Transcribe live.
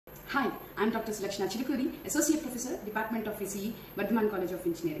Hi, I'm Dr. Sulakshana Chidukuri, Associate Professor, Department of ECE, Bardhaman College of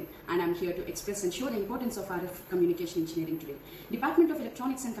Engineering, and I'm here to express and show the importance of RF Communication Engineering today. Department of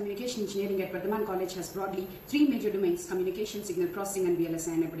Electronics and Communication Engineering at Bardhaman College has broadly three major domains: communication, signal processing, and VLSI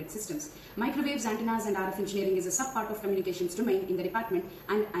and embedded systems. Microwaves, antennas, and RF engineering is a sub-part of communications domain in the department,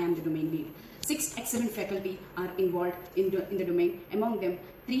 and I am the domain lead. 6 excellent faculty are involved in the domain. Among them,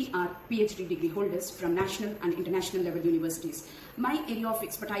 3 are PhD degree holders from national and international level universities. My area of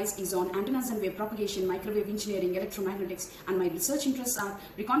expertise is on antennas and wave propagation, microwave engineering, electromagnetics, and my research interests are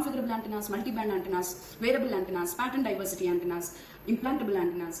reconfigurable antennas, multiband antennas, wearable antennas, pattern diversity antennas, implantable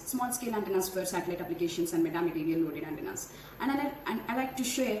antennas, small-scale antennas for satellite applications, and metamaterial loaded antennas. And I like to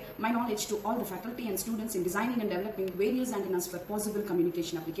share my knowledge to all the faculty and students in designing and developing various antennas for possible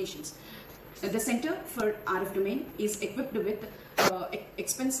communication applications. The Center for RF Domain is equipped with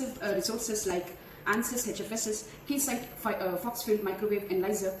expensive resources like ANSYS HFSS, Keysight Foxfield Microwave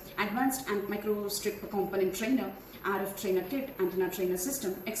Analyzer, Advanced and Microstrip Component Trainer, RF Trainer Kit, Antenna Trainer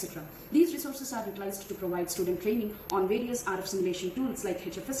System, etc. These resources are utilized to provide student training on various RF simulation tools like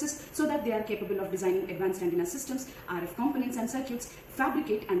HFSS so that they are capable of designing advanced antenna systems, RF components and circuits,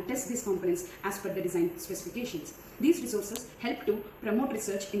 fabricate and test these components as per the design specifications. These resources help to promote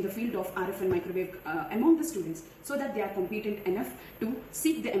research in the field of RF and microwave among the students so that they are competent enough to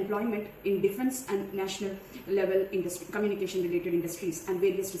seek the employment in defense and national level communication related industries and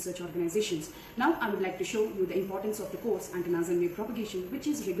various research organizations. Now I would like to show you the importance of the course Antennas and Wave Propagation, which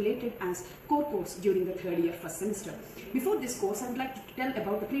is regulated as core course during the third year first semester. Before this course, I would like to tell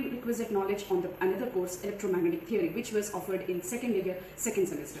about the prerequisite knowledge on another course, Electromagnetic Theory, which was offered in second year second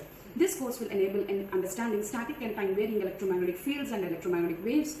semester. This course will enable in understanding static and time-varying electromagnetic fields and electromagnetic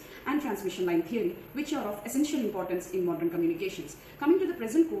waves and transmission line theory, which are of essential importance in modern communications. Coming to the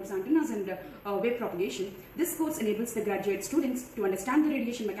present course, Antennas and Wave Propagation, this course enables the graduate students to understand the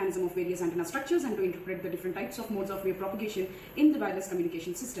radiation mechanism of various antenna structures and to interpret the different types of modes of wave propagation in the wireless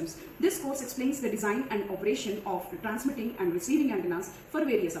communication systems. This course explains the design and operation of transmitting and receiving antennas for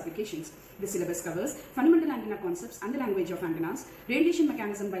various applications. The syllabus covers fundamental antenna concepts and the language of antennas, radiation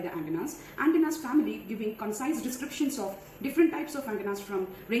mechanism by the antennas family, giving concise descriptions of different types of antennas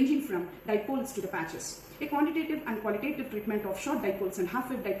ranging from dipoles to the patches. A quantitative and qualitative treatment of short dipoles and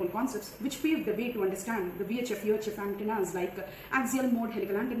half-wave dipole concepts, which paved the way to understand the VHF, UHF antennas like axial mode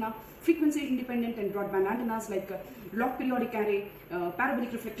helical antenna, frequency independent and broadband antennas like log periodic array,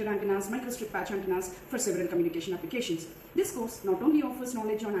 parabolic reflector antennas, microstrip patch antennas for several communication applications. This course not only offers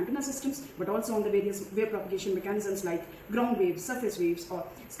knowledge on antenna systems but also on the various wave propagation mechanisms like ground waves, surface waves, or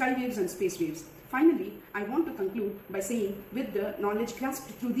sky waves and space waves. Finally, I want to conclude by saying, with the knowledge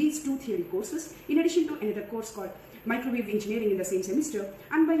grasped through these two theory courses, in addition to another course called Microwave Engineering in the same semester,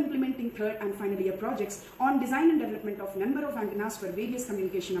 and by implementing third and final year projects on design and development of number of antennas for various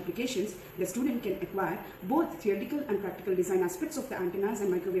communication applications, the student can acquire both theoretical and practical design aspects of the antennas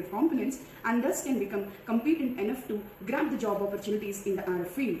and microwave components, and thus can become competent enough to grab the job opportunities in the RF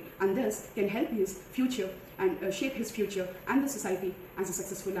field, and thus can help his future and shape his future and the society as a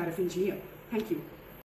successful RF engineer. Thank you.